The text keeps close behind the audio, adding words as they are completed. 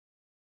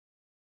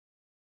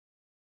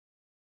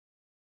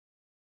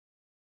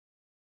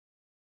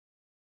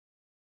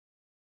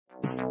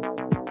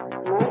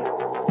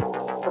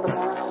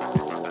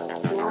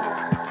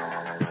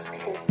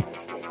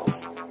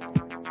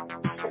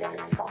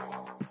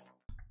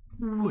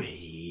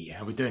Wee,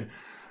 how we doing?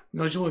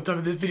 Not sure what time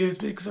of this video is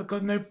because I've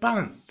got no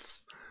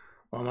balance.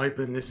 Well, I'm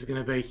hoping this is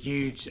going to be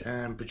huge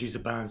and produce a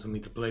balance for me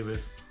to play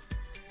with.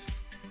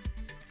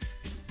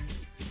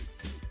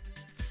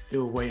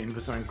 Still waiting for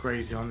something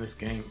crazy on this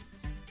game.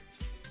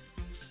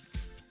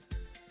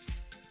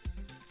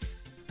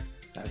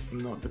 That's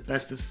not the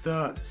best of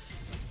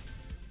starts.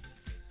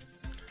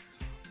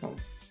 Not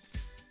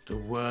the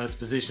worst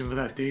position for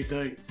that dude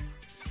though.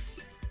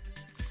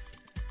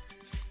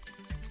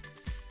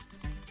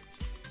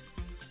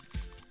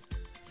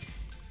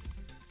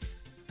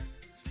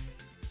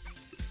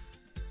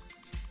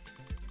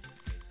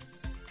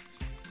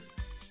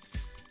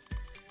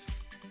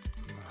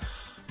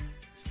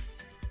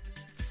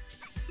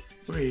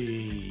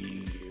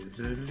 Is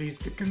at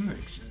least a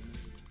connection.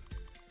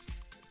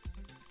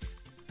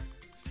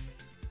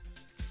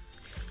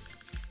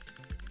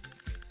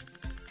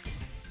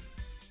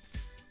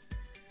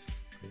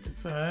 It's a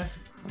 5,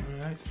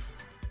 alright.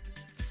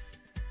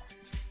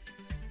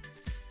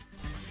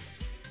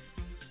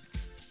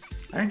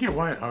 I don't get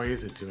why. Oh, he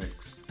is a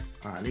 2x.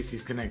 Alright, at least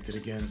he's connected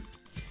again.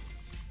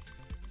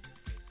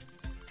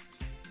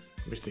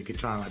 Wish they could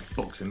try and like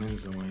box him in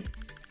some way.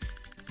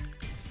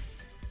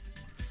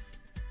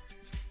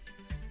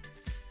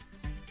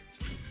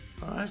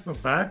 Oh, that's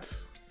not bad.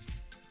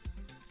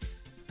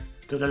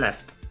 To the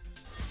left.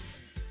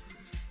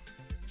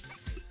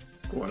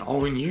 Go on,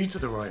 oh, and you to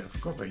the right. I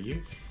forgot about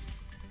you.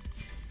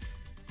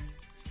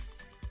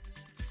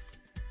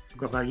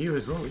 Forgot about you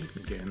as well. You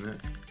can get in there.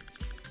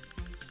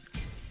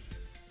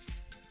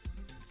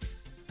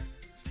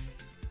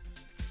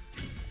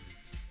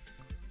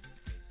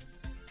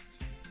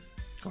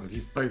 Come on,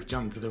 you both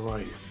jump to the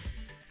right.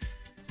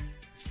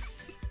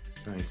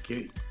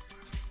 Okay.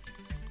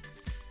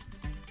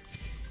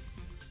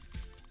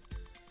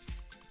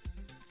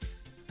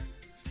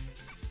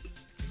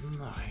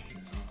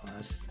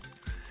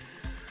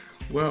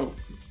 Well,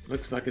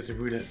 looks like it's a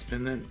roulette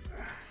spin then.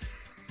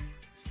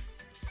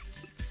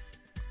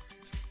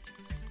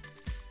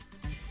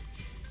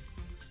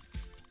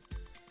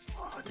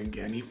 Oh, I didn't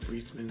get any free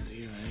spins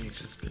here, any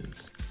extra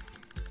spins.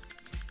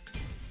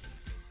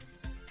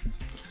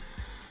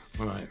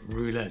 Alright,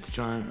 roulette to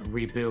try and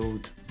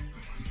rebuild.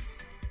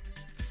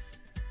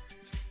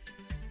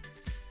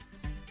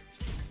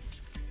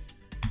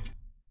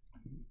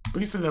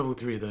 Boost to level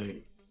 3 though.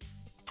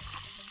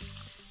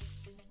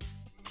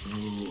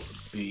 We'll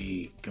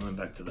be coming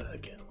back to that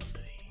again one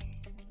day.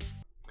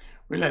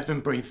 Roulette's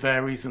been pretty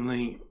fair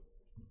recently,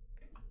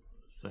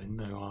 so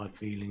no hard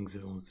feelings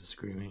if it wants to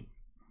screw me.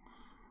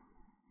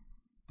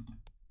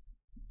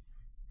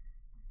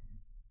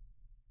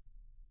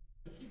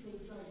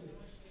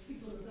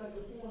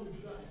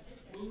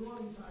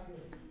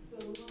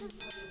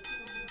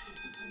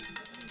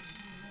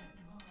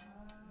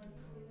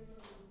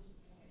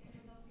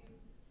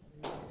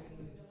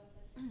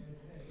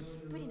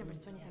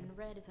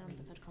 Red is on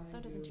pathological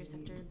photos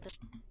interceptor.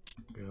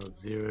 Go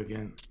 0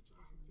 again.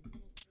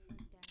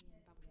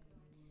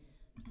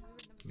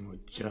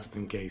 Just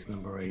in case,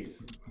 number 8.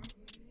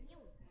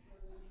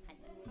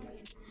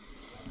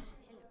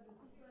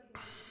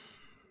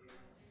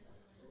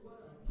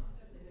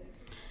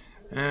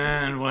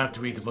 And we'll have to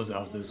redeposit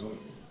after this one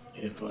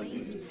if I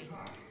lose.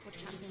 What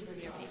champions are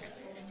your favorite?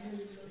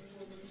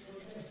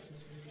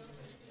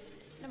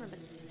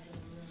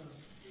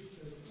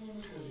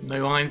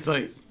 No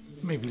hindsight.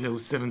 Maybe little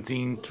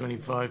 17,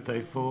 25,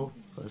 34.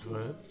 That's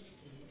about it.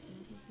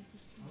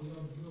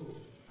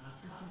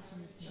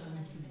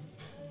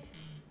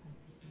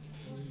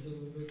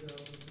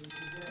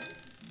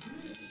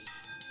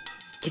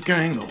 Keep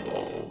going.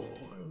 Oh,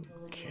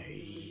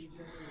 okay.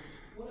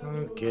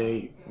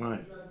 Okay.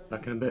 Right.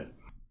 Back in a bit.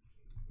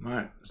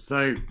 Right.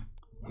 So,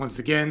 once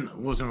again, I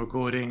wasn't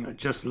recording. I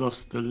just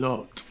lost a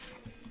lot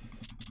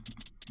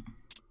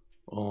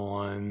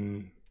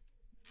on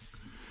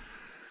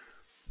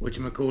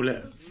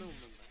whatchamacallit.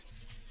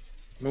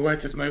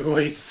 Moetas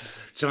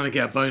Motorways, trying to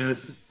get a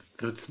bonus.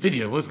 The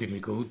video was going to be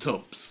called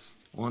Tops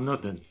or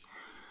Nothing.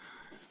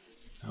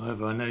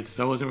 However, I noticed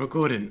I wasn't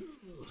recording,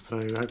 so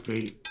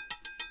hopefully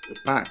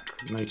back,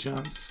 no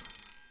chance.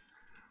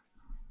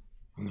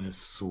 I'm going to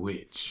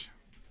switch.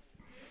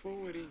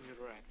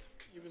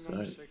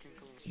 So,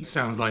 he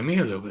sounds like me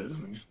a little bit,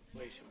 doesn't he?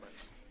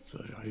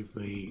 So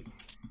hopefully...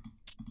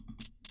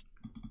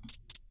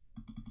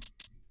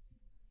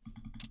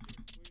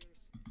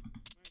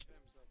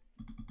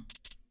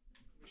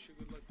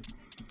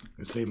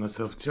 I'll save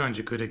myself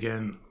 200 quid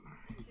again.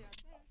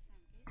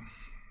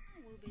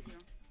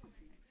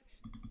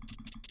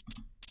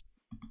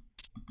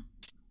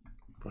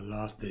 For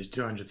last ditch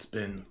 200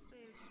 spin.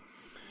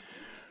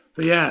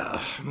 But yeah,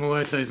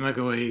 Moeto's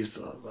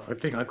Megaways, I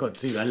think I got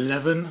to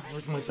 11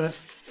 was my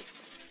best.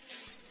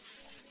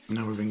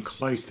 Now we've been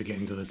close to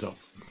getting to the top.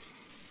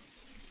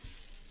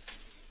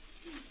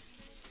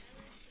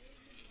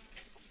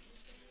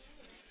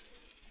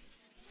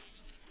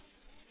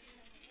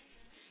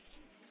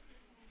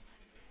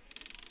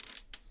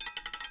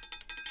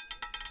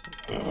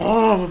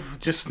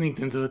 just sneaked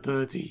into a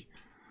 30.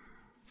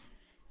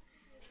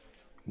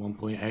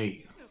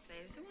 1.8.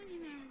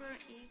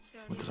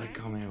 What did I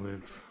come here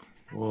with?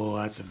 Oh,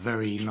 that's a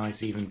very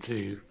nice even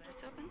 2.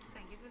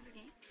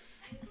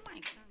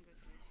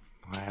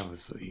 I have a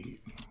sweet.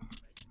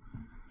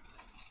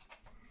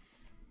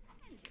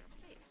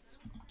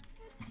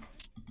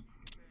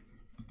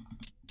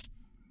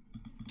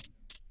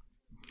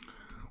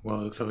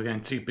 Well, looks like we're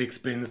getting 2 big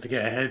spins to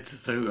get ahead,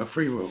 so a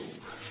free roll.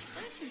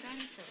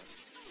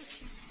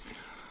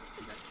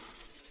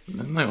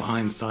 There's no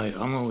hindsight,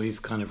 I'm always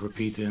kind of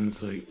repeating,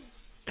 so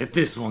if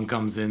this one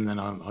comes in, then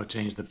I'll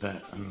change the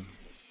bet. And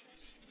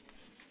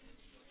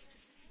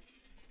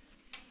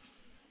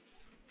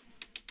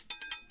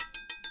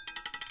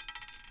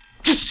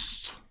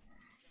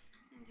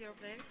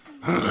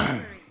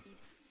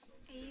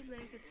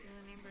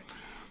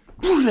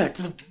roulette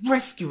to the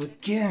rescue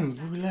again!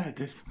 Roulette,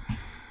 this.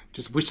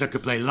 Just wish I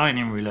could play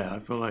lightning roulette. I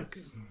feel like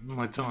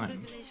my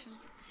time.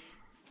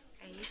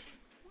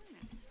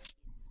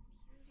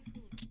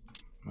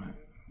 Right.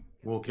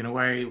 Walking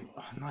away.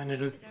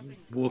 900.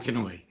 Walking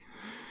away.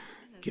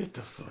 Get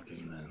the fuck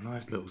in there.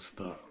 Nice little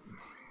start.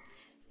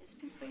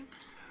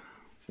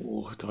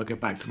 Oh, do I go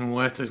back to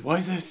Muertos? Why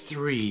is there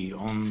 3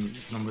 on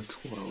number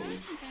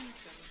 12?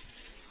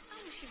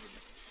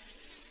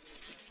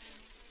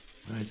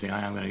 I don't think I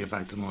am going to get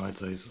back to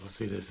Muertos. I'll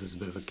see this as a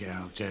bit of a get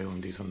out of jail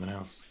and do something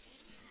else.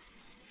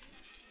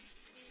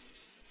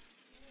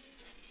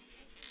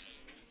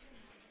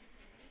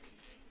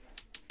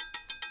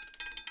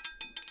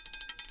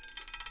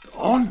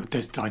 On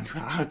this time,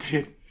 how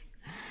did?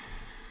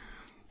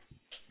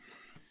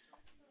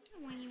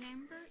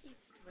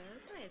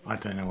 I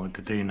don't know what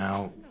to do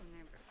now.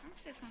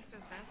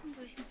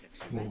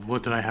 Well,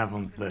 what did I have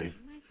on 30?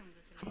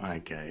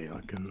 Okay,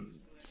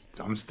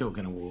 I'm still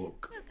gonna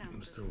walk.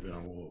 I'm still gonna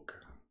walk.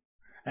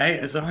 Hey,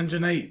 it's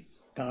 108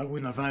 that I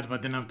wouldn't have had if I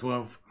didn't have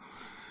 12.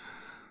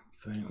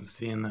 So I'm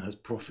seeing that as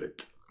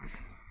profit.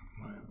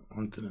 Right,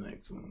 on to the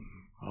next one.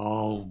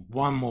 Oh,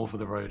 one more for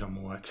the road on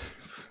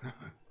Muertos.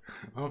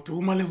 After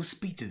all my little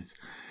speeches,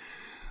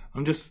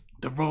 I'm just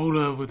the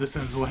roller with the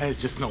sensible head's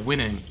just not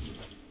winning.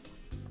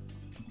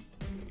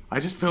 I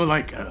just feel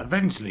like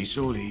eventually,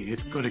 surely,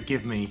 it's got to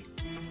give me.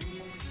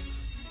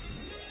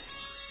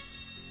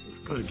 It's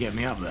got to get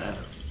me up there.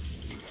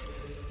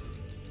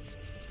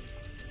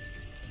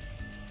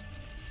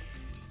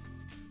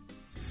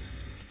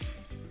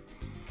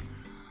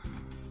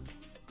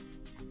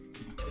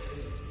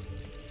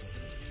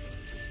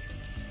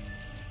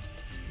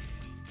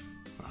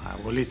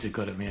 Well, at least it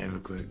got at me over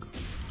quick.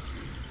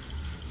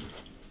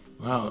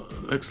 Well,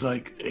 looks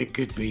like it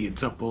could be a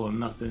top or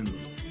nothing.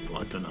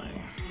 I don't know.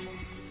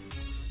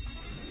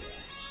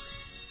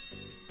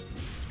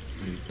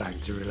 Move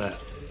back to roulette.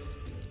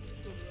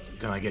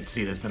 Can I get to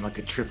see there's been like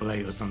a triple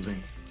 8 or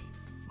something?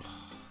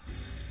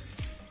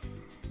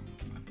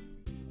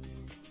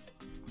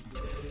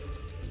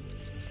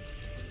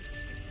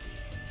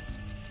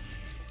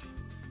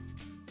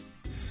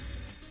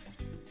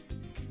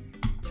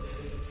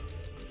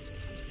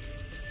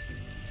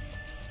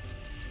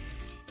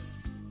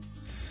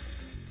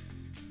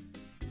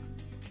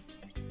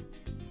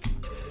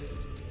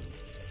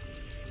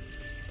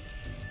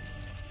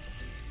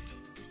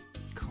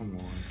 Come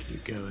on,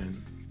 keep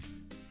going.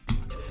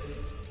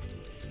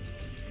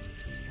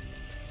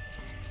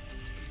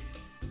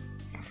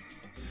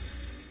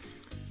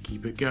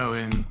 Keep it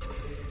going.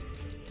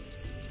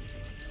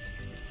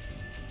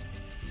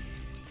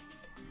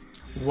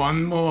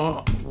 One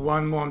more,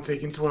 I'm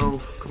taking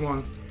 12, come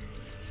on.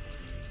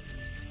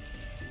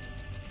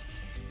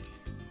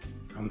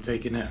 I'm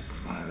taking it.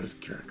 Alright, let's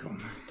crack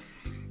on.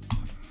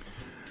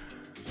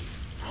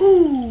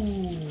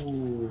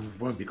 Whoo!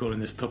 Won't be calling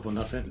this top or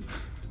nothing.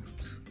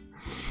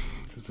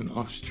 It's an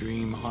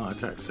off-stream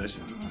heart attack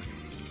session.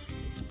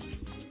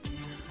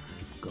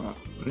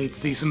 Need to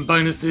see some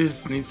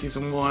bonuses, need to see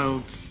some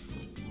wilds,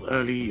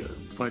 early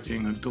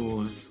fighting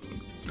outdoors.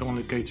 Don't want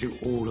to go through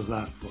all of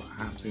that for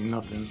absolutely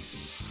nothing.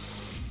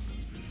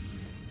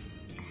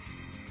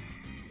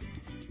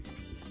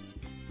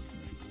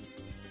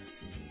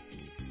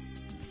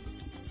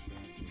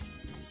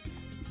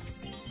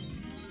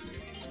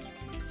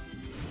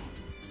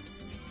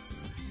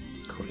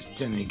 God, it's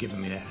generally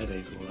giving me a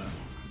headache all that.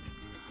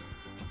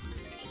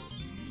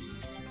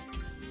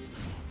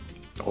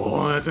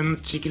 Oh, that's a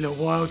cheeky little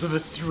wild with a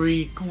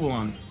 3. Go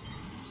on.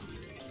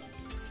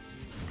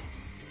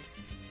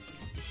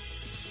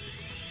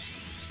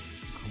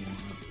 Come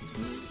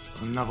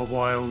on. Another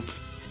wild.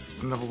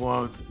 Another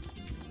wild.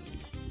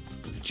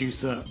 For the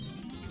juicer.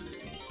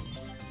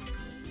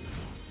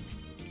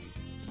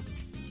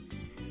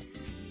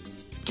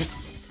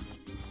 Yes!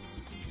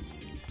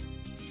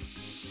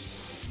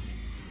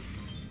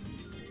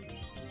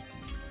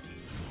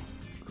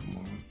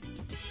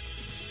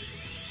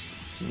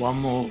 One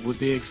more would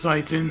be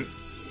exciting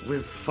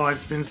with 5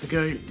 spins to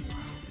go.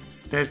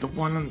 There's the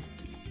one.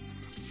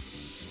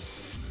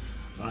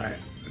 Alright,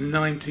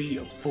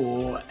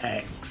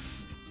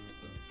 94x.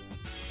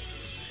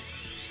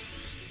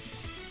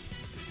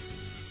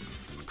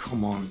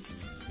 Come on.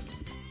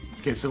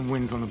 Get some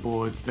wins on the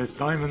boards. There's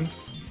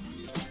diamonds.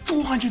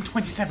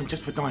 427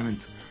 just for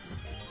diamonds.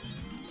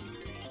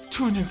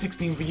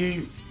 216 for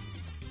you.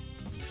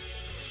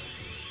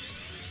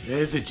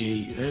 There's a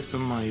G. There's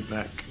some money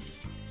back.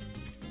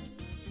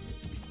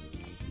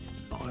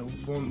 I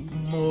want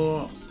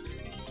more.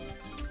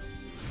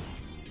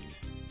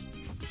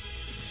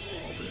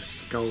 Oh, the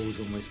skull's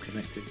almost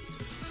connected.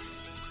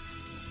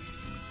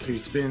 2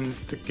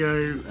 spins to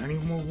go. Any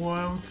more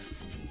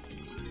wilds?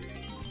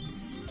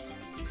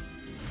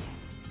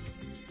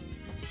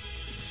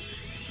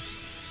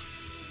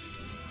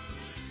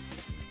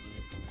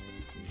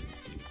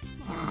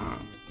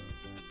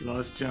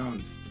 Last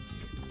chance.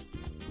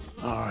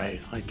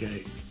 Alright,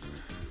 okay.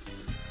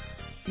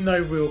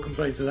 No real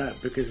complaints of that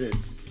because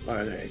it's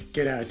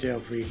get out of jail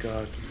free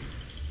card.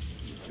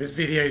 This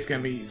video is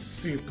going to be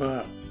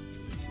super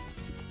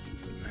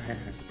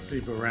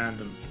super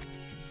random.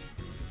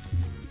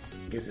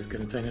 Guess it's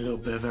going to contain a little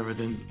bit of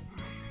everything.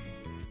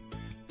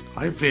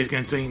 Hopefully it's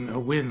going to contain a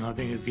win. I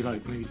think it'd be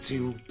like maybe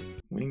 2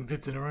 winning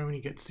vids in a row when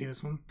you get to see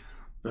this one.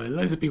 So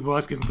loads of people were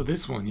asking for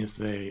this one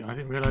yesterday. I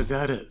didn't realise they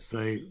had it,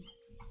 so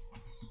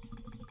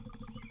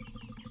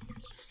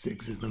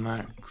 6 is the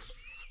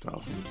max.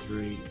 Start from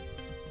 3.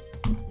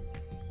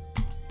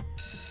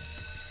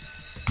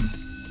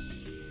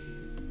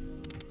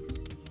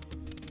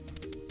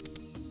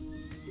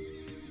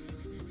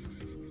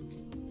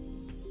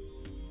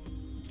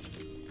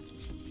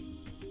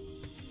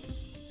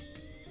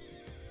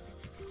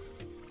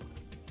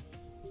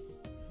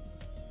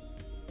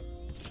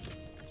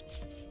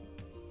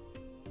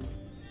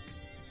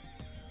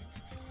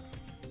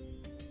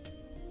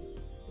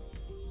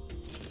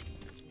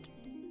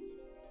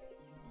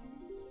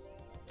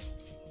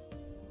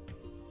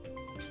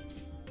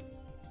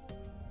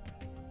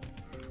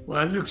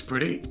 Well, it looks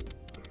pretty.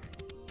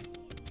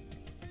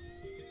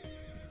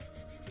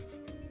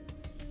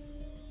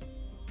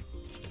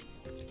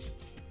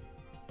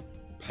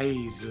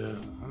 Pays,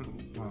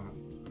 well,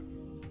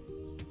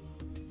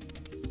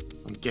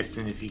 I'm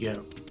guessing if you get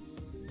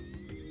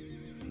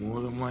more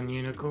than 1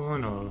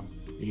 unicorn or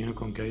the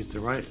unicorn goes to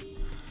right.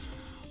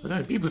 I don't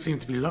know, people seem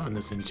to be loving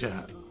this in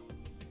chat.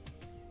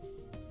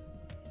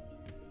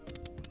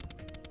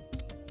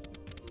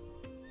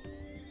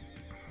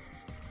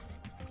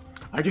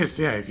 I guess,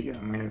 yeah, if you, I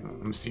mean,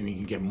 I'm assuming you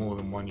can get more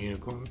than 1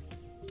 unicorn,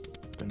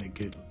 then it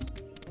could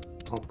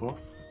pop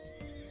off.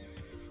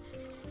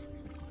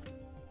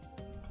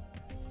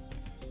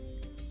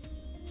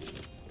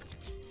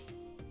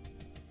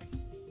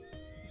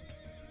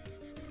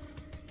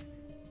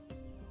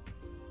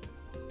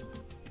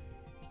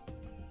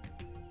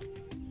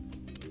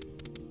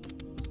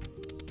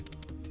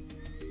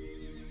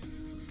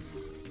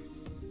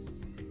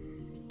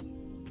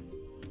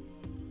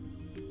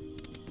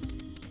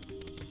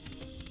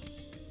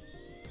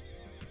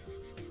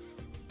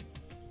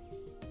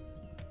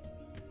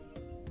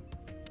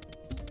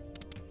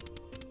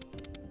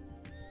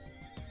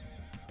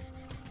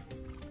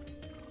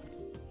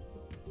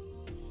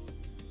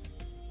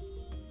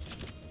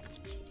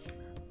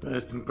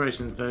 First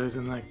impressions though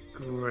isn't that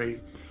great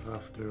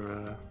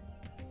after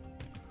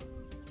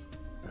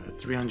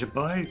 300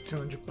 buy,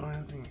 200 buy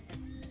I think.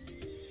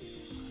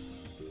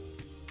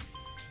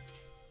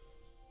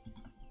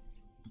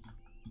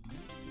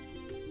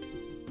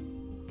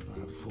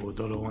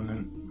 $4 one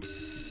then.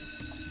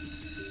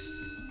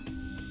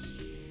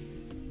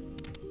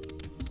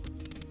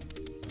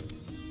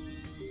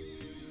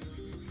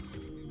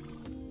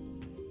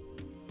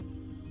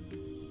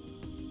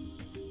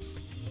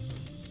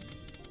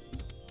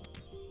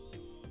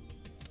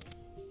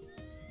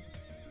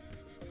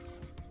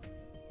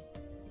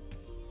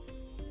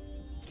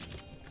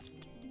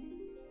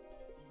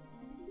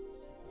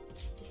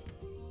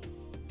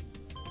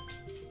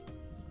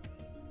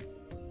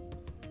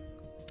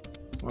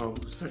 Well,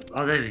 so,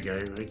 oh there we go,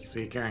 so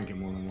you can get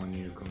more than 1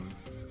 unicorn.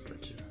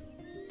 Gotcha.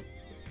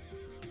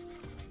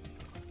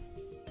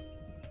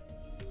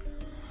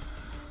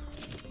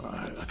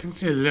 Right, I can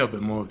see a little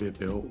bit more of it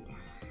built.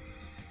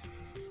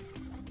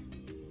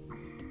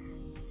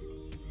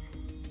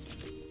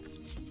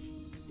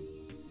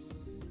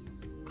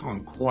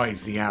 Can't quite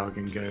see how it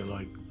can go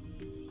like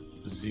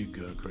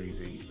bazooka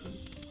crazy. But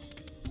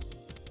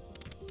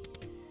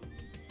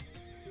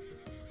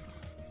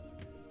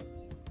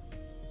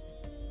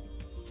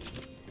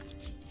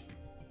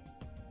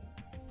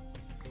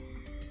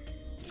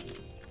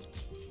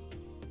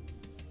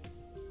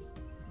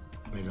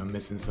maybe I'm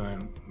missing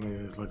something. Maybe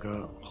there's like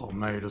a hot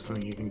mode or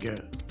something you can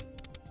get.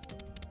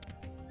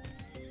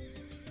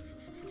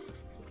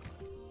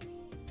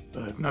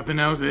 But if nothing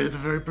else, it is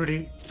very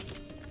pretty.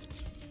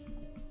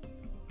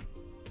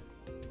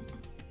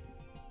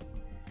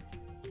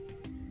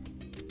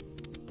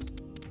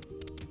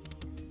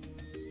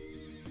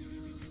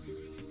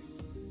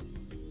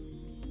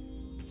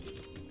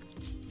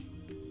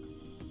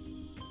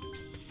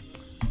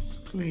 It's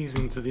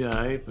pleasing to the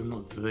eye, but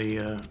not to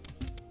the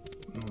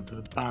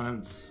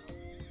balance.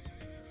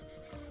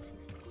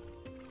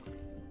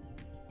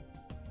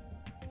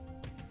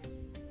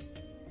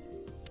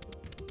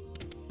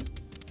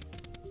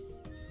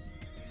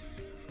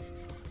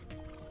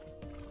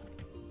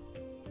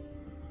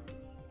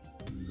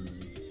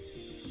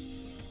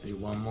 Do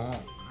one more.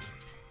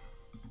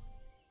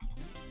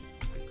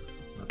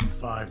 A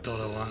 $5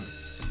 one.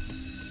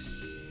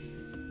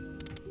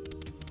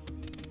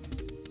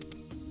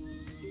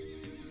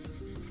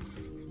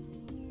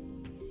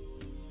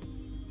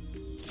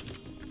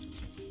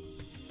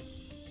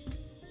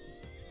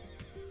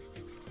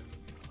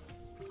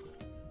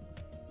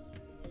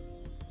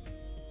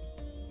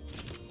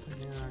 So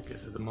yeah, I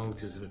guess if the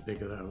multi was a bit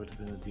bigger, that would have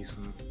been a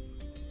decent.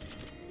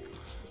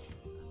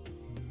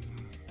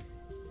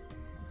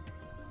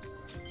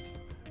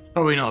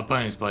 Probably not a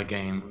bonus by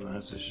game,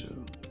 that's for sure.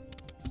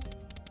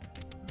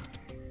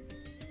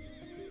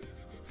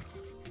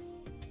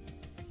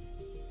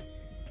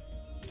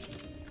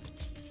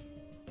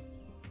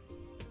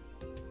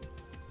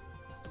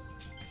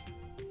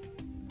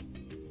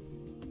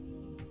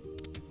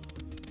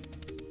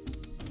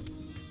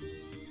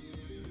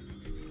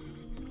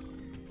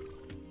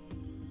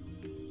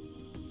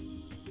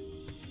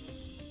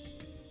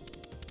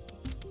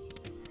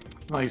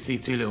 I see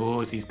two little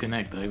horses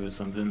connect over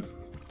something.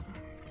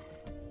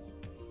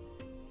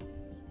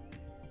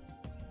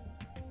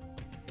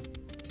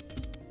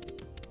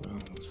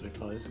 So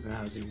far this is an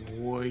absolute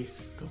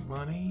waste of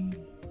money,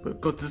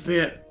 but good to see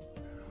it.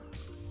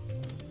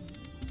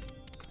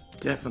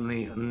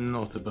 Definitely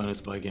not a bonus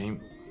buy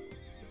game.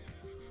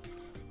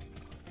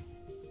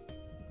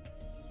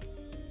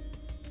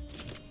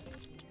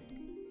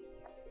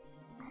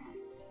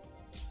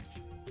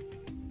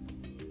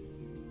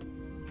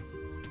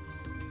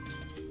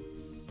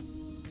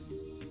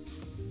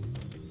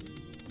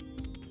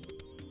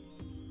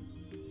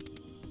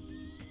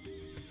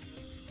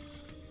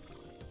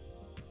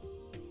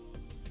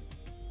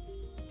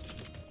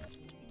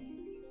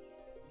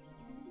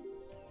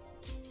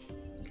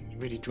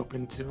 Really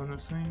dropping two on the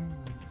same?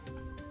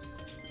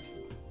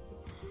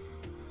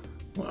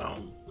 Well,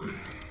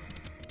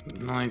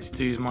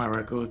 92 is my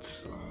record.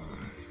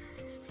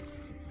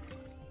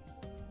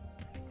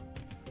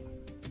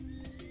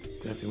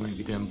 Definitely won't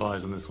be doing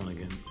buys on this one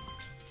again.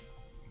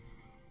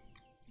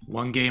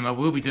 One game I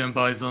will be doing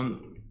buys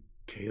on,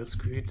 Chaos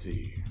Crew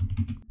 2.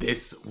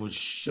 This was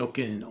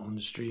shocking on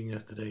the stream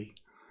yesterday.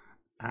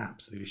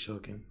 Absolutely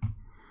shocking.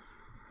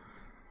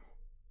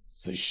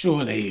 So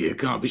surely it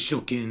can't be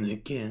shocking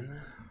again.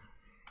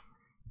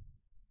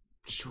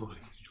 Surely.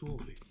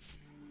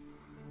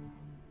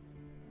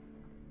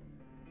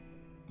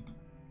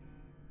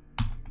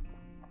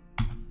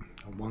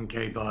 A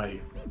 1k buy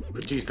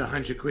produced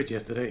 100 quid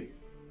yesterday.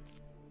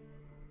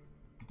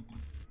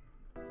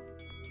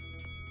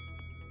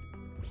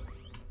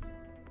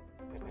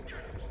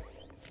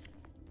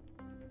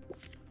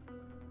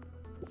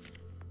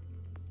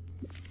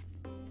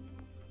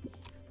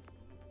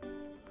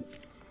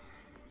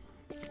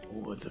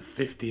 Oh, it's a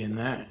 50 in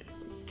there.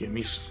 Get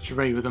me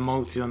straight with a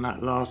multi on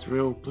that last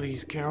reel,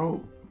 please,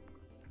 Carol.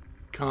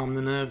 Calm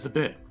the nerves a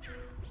bit.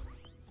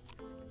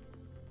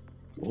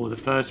 Or the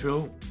first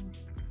reel.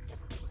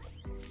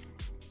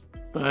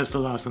 First to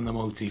last on the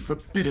multi for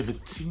a bit of a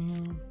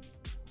team.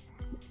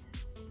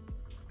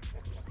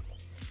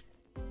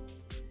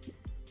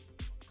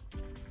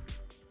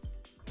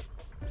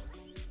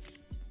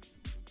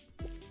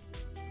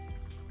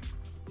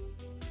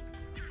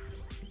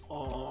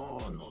 Oh,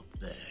 not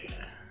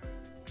there.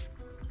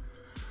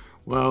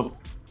 Well,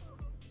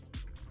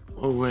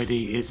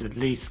 already is at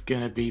least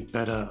gonna be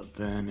better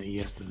than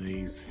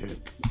yesterday's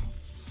hit.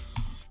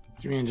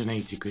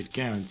 380 quid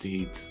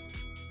guaranteed.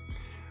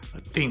 I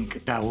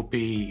think that will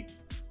be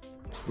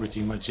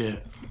pretty much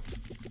it.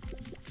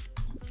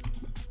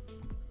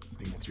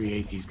 I think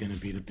 380 is gonna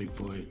be the big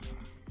boy.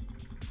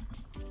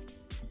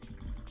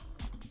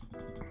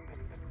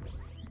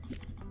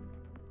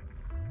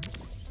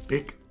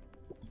 Big.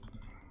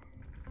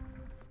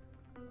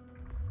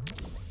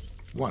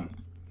 One.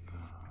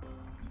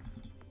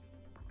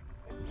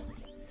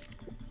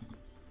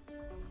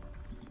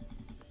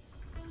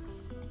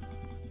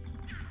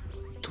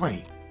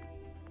 20.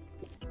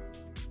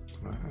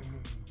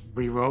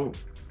 Reroll.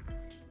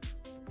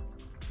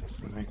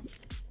 Right.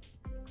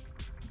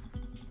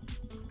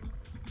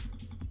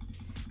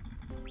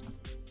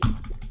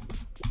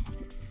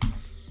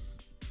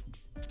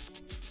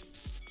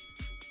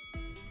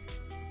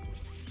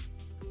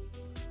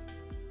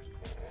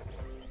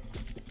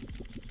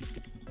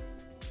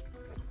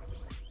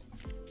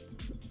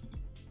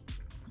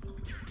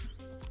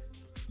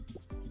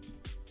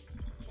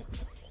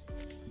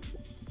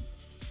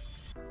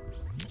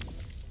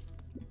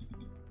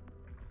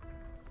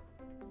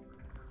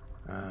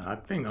 I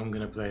think I'm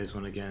gonna play this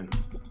one again.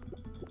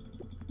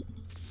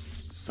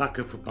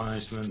 Sucker for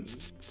punishment,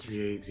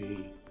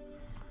 380.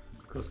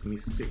 Cost me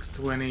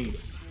 620.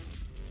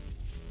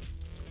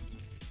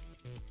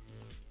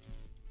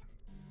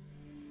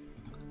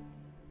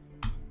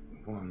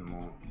 One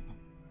more.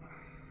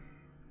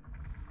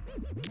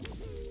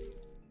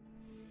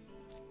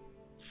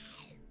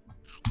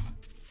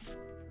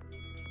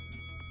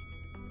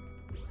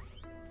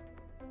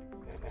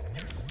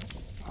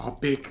 Oh,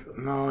 big.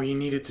 No, you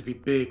need it to be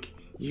big.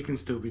 You can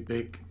still be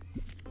big.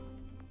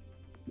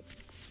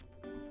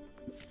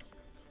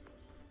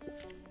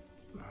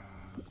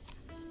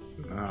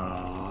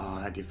 Oh,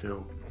 how do you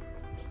feel?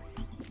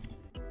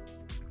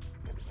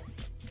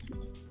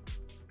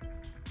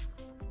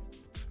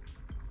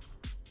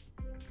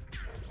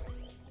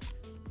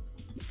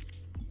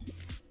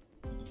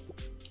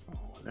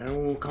 Oh, they're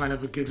all kind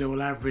of a good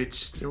little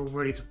average. They're all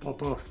ready to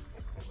pop off.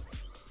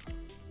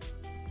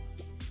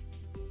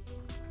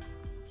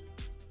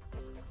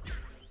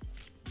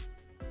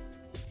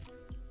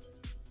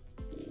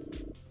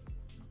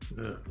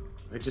 Look,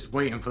 they're just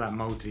waiting for that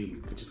multi.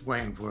 They're just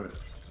waiting for it.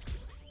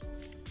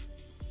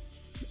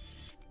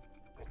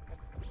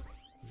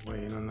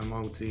 Waiting on the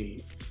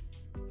multi.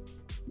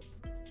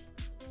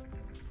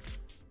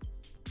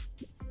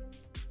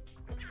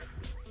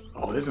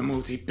 Oh, there's a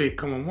multi big.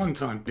 Come on, one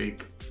time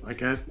big. I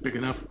guess big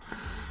enough.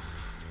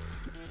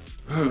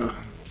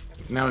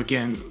 Now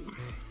again,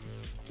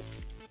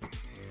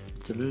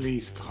 it's at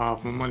least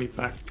half my money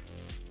back.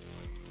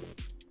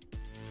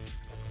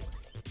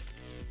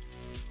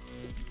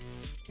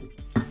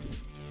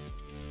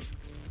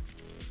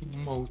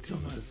 Multi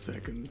on that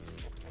seconds.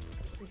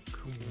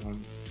 Come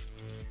on.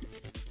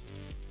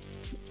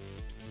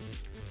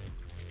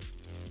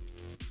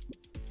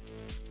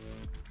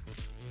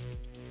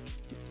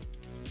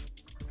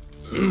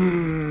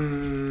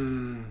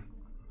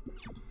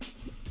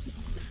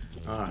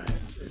 Alright,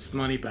 it's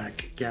money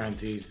back,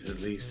 guaranteed at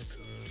least.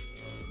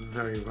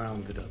 Very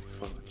rounded up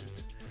 500.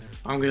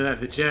 I'm gonna let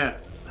the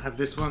chat have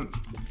this one.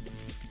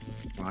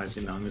 Well,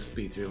 actually, no, I'm gonna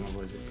speed through them,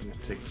 otherwise it's gonna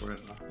take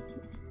forever.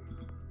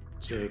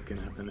 Chat can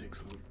have the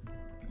next one.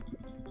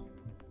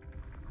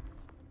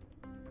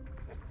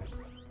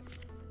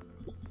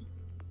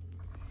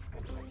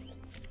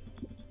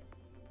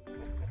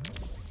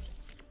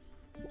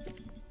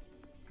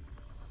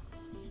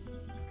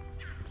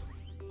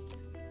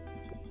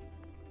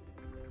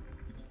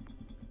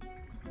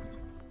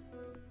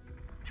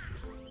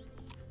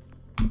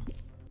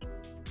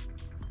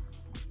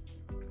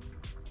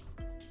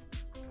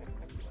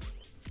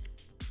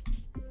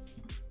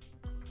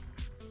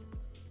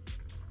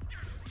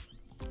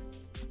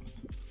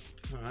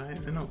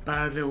 Alright, they're not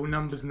bad little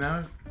numbers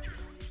now.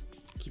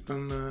 Keep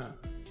them a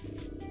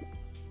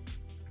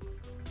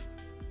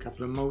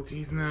couple of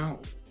multis now.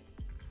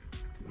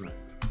 Right.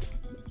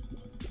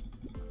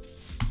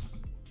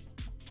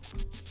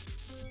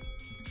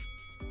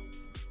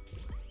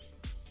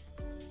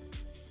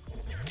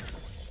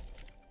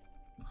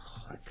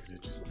 Oh, that could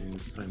have just been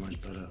so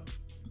much better.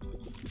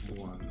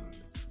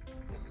 Ones.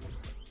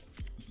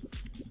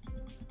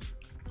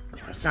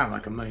 God, I sound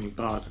like a moaning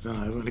bastard, don't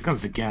I? When it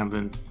comes to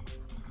gambling,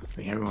 I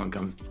think everyone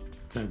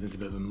turns into a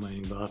bit of a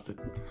moaning bastard.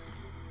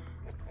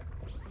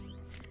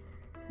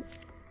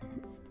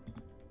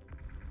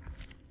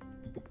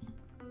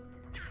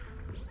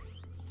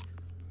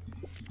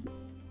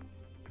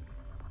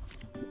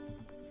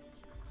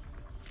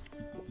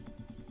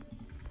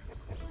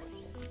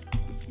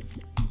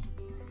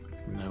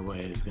 There's no way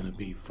it's going to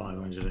be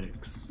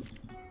 500x.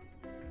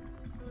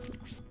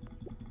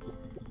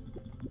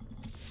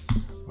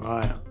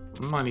 Right,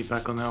 money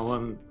back on that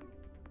one.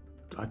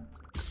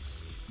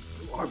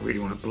 I really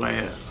want to play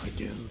it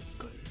again.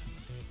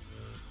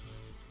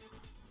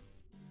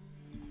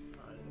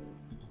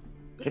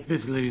 If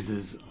this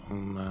loses,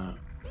 I'll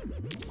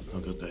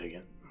go play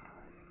again.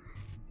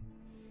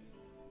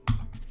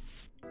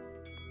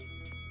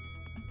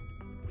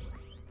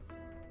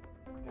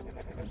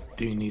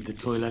 Do you need the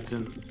toilet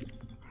in?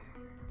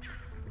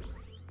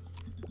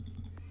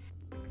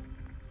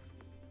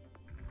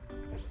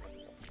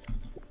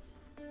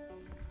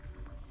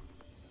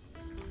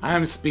 I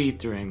am speed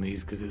throwing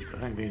these because I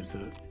don't think it's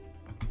a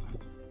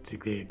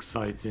particularly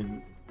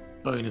exciting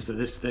bonus at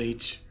this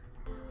stage.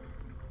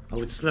 I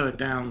would slow it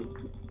down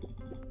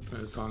when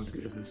it's time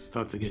to if it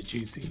starts to get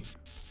juicy.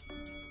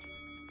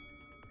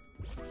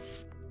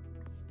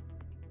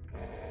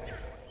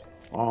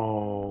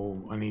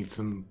 Oh, I need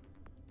some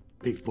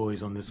big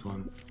boys on this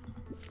one.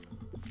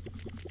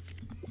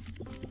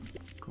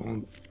 Come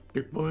on,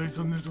 big boys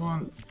on this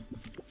one.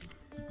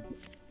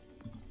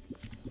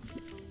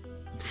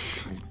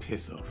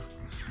 Piss off.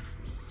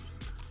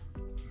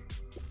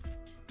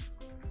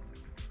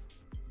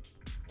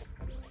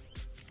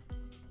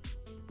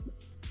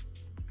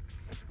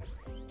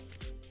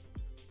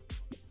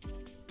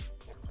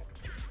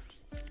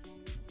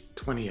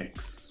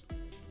 $20x.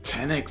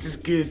 10x is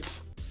good.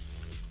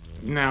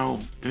 Now,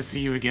 let's see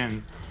you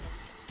again.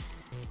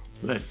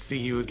 Let's see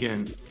you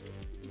again.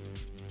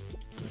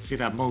 Let's see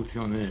that multi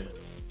on there.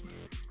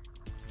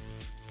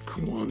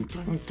 Come on,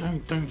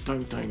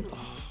 don't.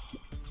 Oh.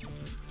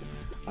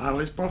 I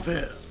always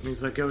profit.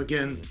 Means I go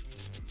again.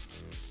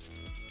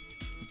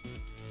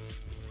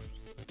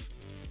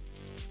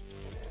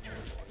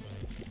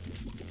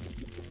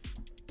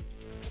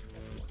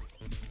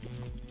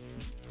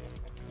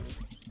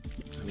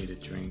 I need a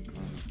drink.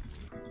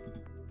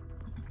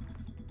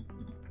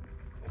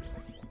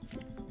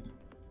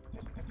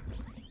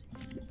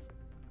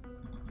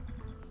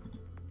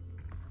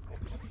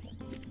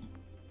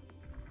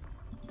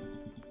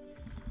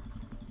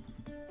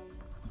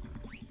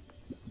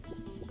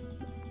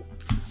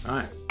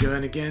 Alright,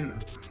 going again.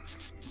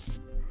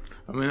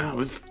 I mean, that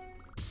was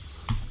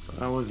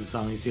the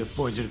sum. You see a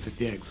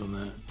 450x on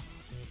there.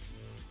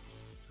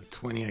 A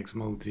 20x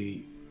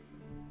multi.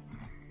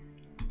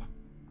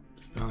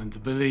 Starting to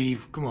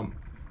believe. Come on.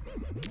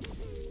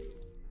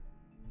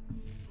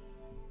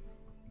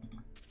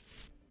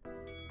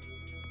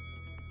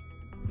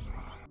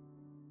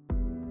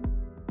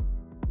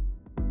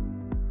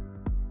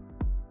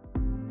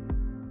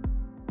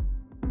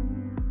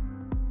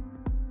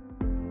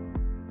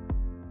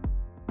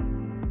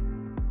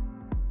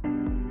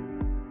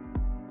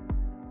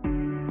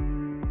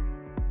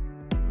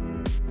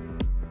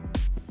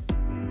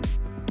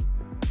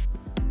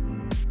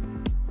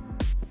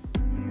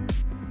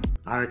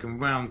 I reckon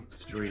round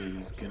 3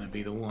 is gonna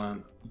be the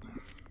one.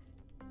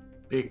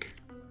 Big.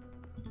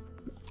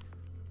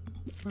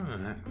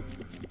 Alright.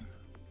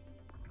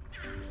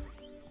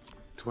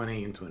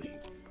 20 and 20.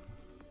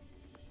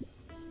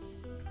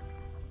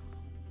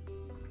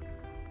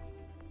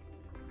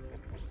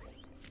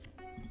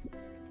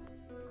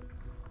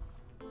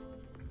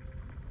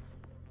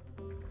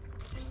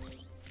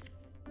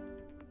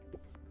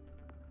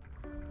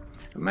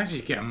 Imagine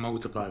you get a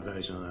multiplier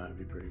version of that, would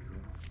be pretty cool.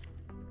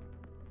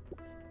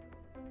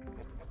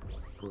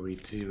 Probably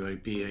 2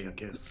 OPA, I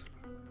guess.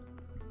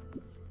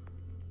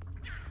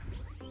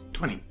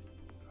 20.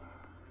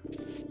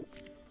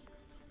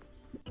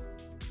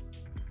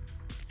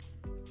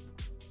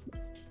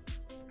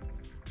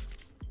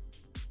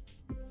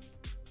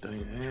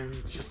 Don't end.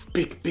 Just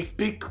big, big,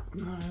 big.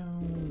 No.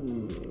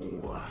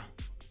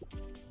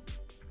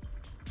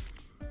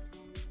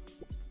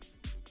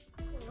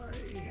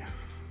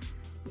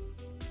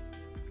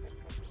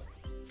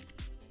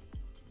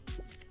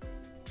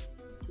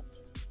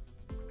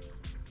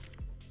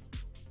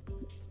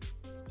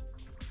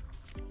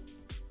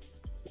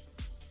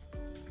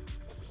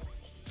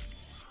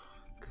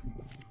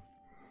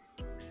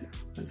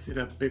 Let's see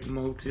that big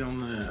multi on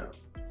there.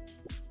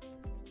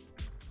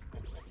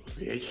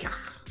 Yeah.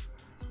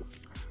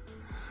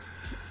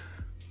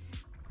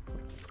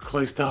 It's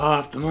close to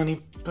half the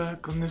money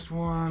back on this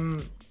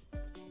one.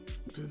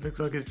 It looks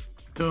like it's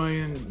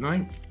dying.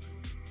 No.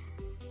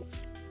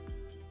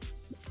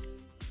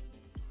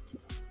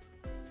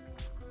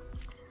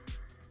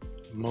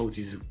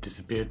 Multis have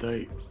disappeared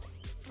though.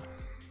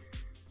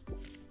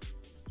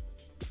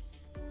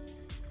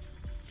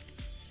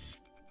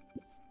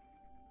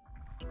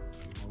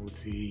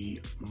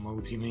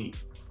 Multi meat.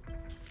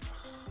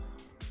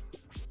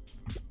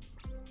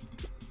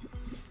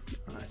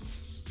 Alright.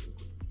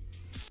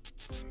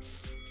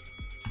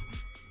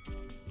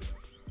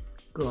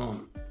 Go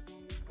on.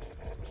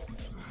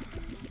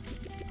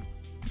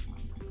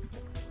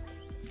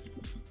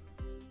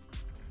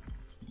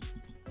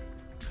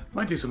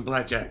 Might do some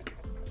blackjack.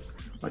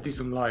 Might do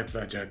some live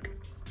blackjack.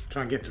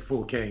 Try and get to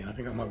 4K. I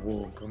think I might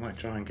walk. I might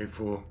try and go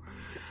for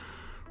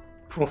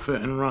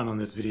profit and run on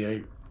this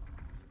video.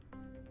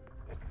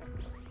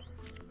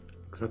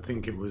 Because I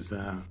think it was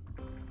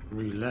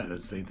roulette that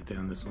saved the day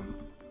on this one.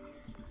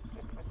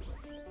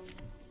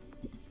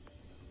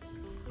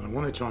 I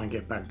want to try and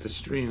get back to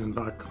streaming,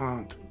 but I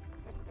can't.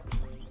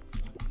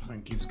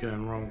 Something keeps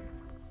going wrong.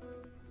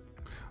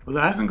 Well,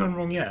 it hasn't gone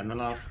wrong yet in the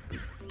last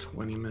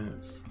 20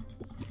 minutes.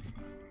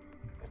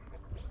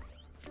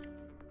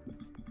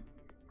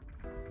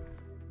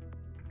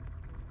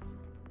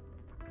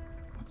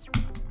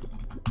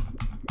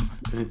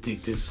 It's an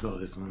addictive slot,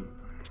 this one.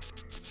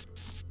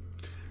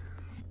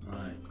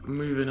 Right,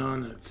 moving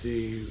on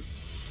to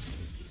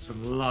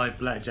some live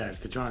blackjack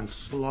to try and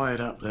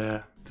slide up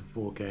there to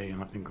 4K,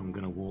 and I think I'm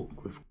going to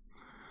walk with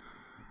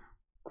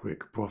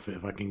quick profit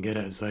if I can get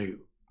it. So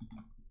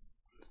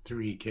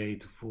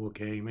 3K to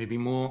 4K, maybe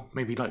more,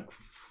 maybe like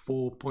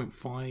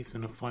 4.5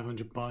 and a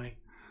 500 buy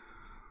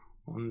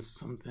on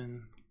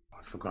something.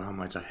 I forgot how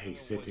much I hate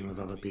sitting with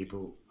other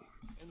people.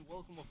 And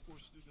welcome, of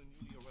course, to the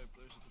newly arrived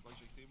players at the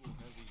blackjack table.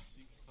 Have a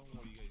seat. How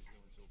are you guys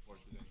doing so far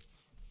today?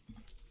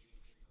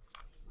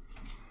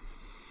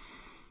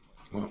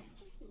 Well,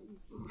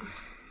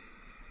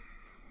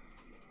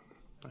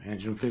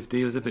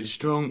 150 was a bit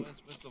strong.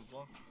 Best of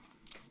luck.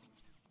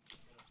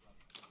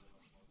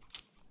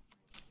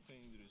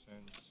 Dangerous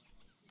hands.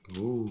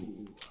 Ooh.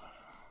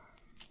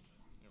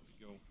 There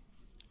we go.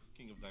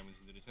 King of diamonds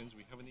into his hands.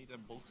 We have an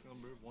 8-up box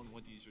number. 1.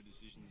 What is your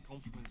decision?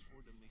 Compliments for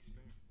the mixed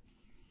pair.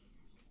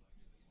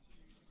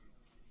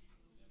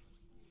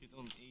 Hit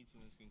on 8,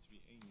 and that's going to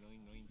be a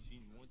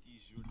 9-19. What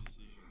is your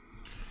decision?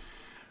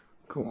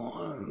 Come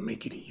on,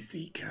 make it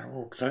easy,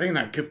 Carol. Because I think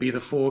that could be the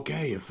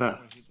 4K if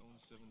that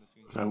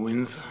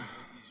wins. What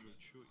is your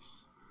choice?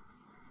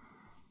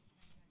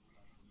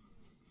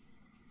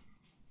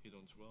 Hit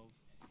on 12.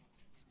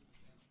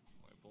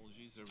 My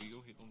apologies. There we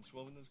go. Hit on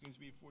 12, and that's going to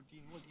be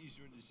 14. What is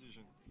your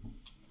decision?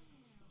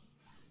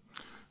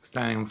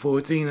 Standing on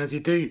 14 as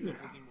you do. 14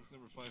 box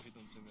number 5. Hit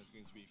on 10. That's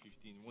going to be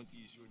 15. What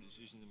is your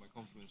decision? And my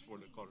compliments for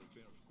the card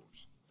pair, of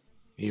course.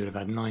 He would have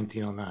had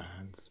 19 on that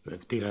hands, but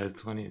if Dilo has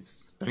 20,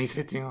 it's... And he's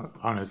hitting on...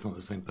 Oh no, it's not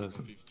the same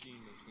person. 15,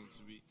 that's going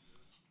to be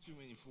too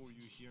many for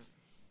you here.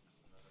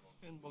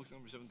 And box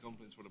number 7,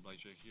 compliments for the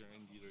blackjack here,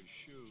 and dealer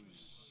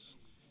shows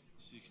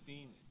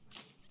 16.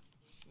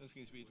 That's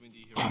going to be 20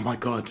 here. Oh my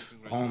god.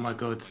 Oh my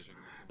god.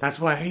 That's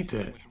why I hate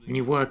it. When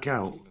you work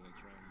out,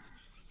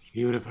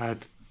 you would have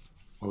had...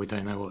 Well, we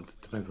don't know what.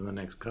 Depends on the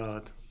next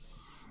card.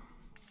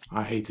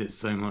 I hate it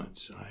so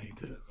much. I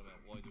hate it.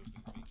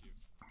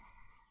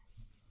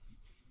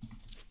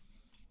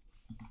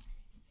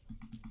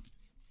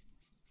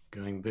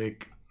 Going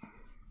big.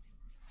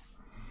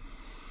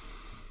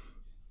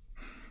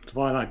 That's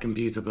why I like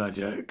computer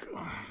blackjack.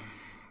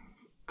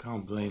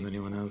 Can't blame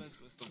anyone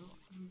else.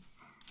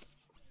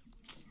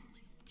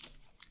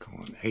 Come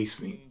on,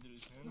 ace me.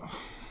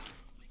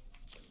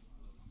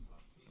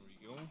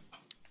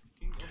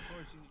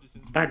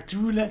 Back to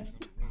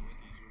roulette.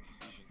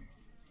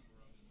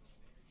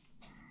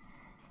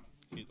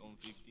 Hit on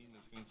 15,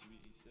 that's going to be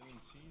 17.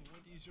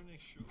 What is your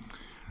next show?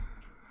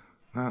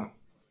 Now.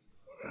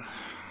 17,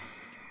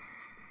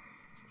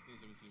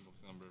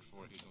 box number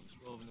 4, hit on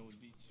 12. No, it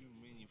would be too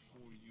many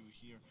for you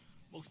here.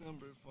 Box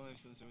number 5,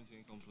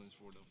 17, compliments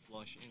for the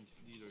flush and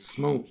leader.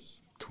 Smoke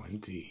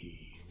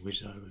 20.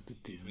 Wish I was the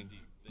deal. 20,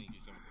 thank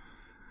you so much.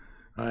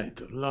 Right,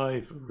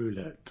 live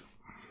roulette.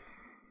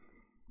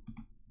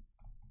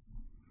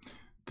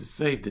 To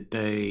save the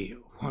day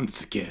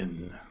once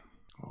again.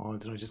 Oh,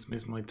 did I just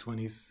miss my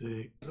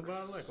 26?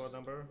 Like what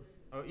number?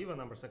 Oh, even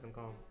number, second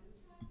column.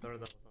 Third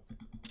double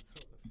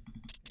sunset.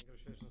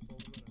 Congratulations to all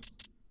the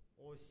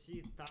winners.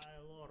 OC,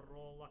 Tyler,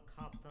 Rolla,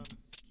 Captain,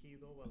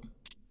 Skido, welcome.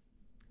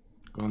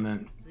 Go on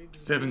then.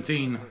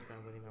 17. First time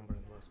winning number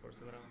in the last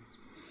 14 rounds.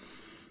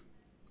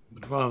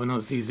 Would rather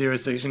not see zero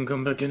section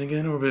come back in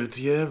again, or a bit of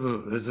TIA,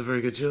 but there's a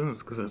very good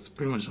chance because that's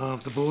pretty much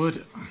half the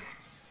board.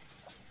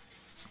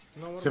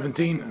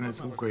 17, and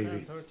it's all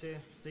gravy. 10, 30,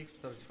 6,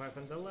 35,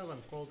 and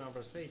 11. Call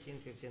numbers 18,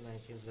 15,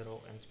 19,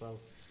 0, and 12.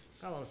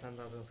 Columns and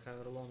dozens have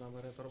a low number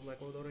at or black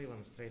odd or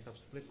even. Straight up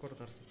split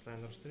corner, 6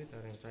 line or street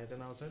are inside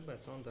and outside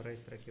bets. On the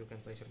racetrack, you can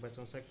place your bets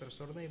on sectors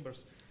or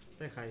neighbors.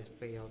 The highest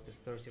payout is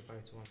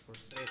 35 to 1 for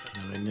straight up.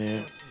 Nowhere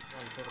near.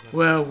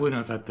 Well, wouldn't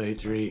have had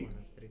 33.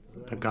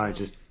 The guy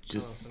just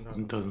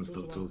doesn't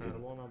stop talking.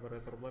 Low number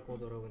at or black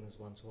odd or even is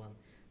 1 to 1.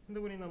 And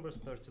the winning number is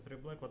 33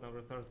 black odd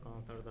number, third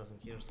column, third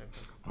doesn't year second.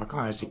 I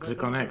can't actually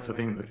click on X, I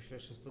think. But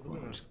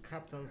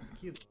Captain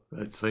Skid.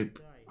 let's hope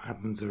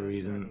happens for a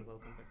reason.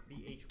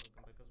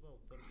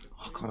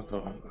 I can't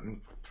stop. My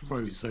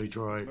throat's so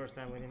dry. First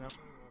time winning number, last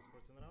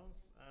 14 rounds,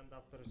 and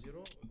after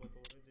 0, we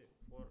got already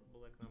 4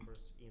 black numbers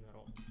in a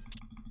row.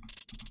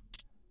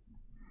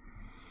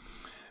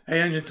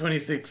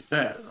 826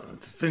 bet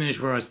to finish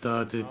where I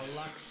started.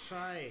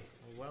 Lakshai,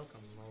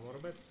 welcome. No more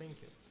bets,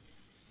 thank you.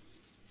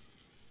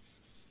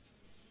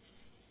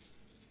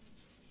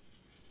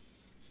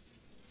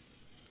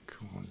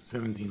 Come on,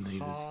 17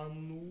 neighbors.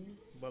 Hanu,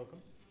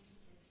 welcome.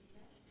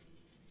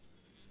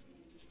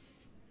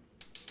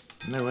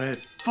 Nowhere.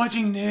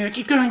 Fudging there.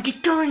 Keep going,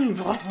 keep going.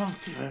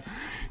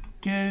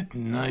 Good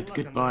night,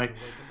 goodbye.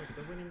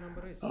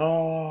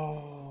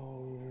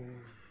 Oh,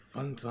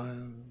 fun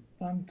time,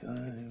 fun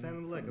time.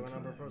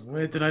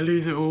 Where did I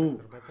lose it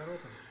all?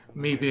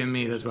 Me being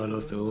me, that's where I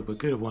lost it all, but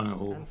could have won it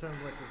all.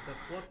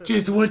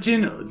 Cheers to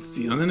watching. I'll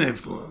see you on the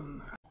next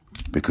one.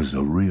 Because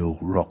a real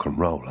rock and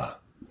roller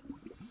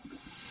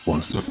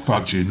wants The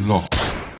fudging lot.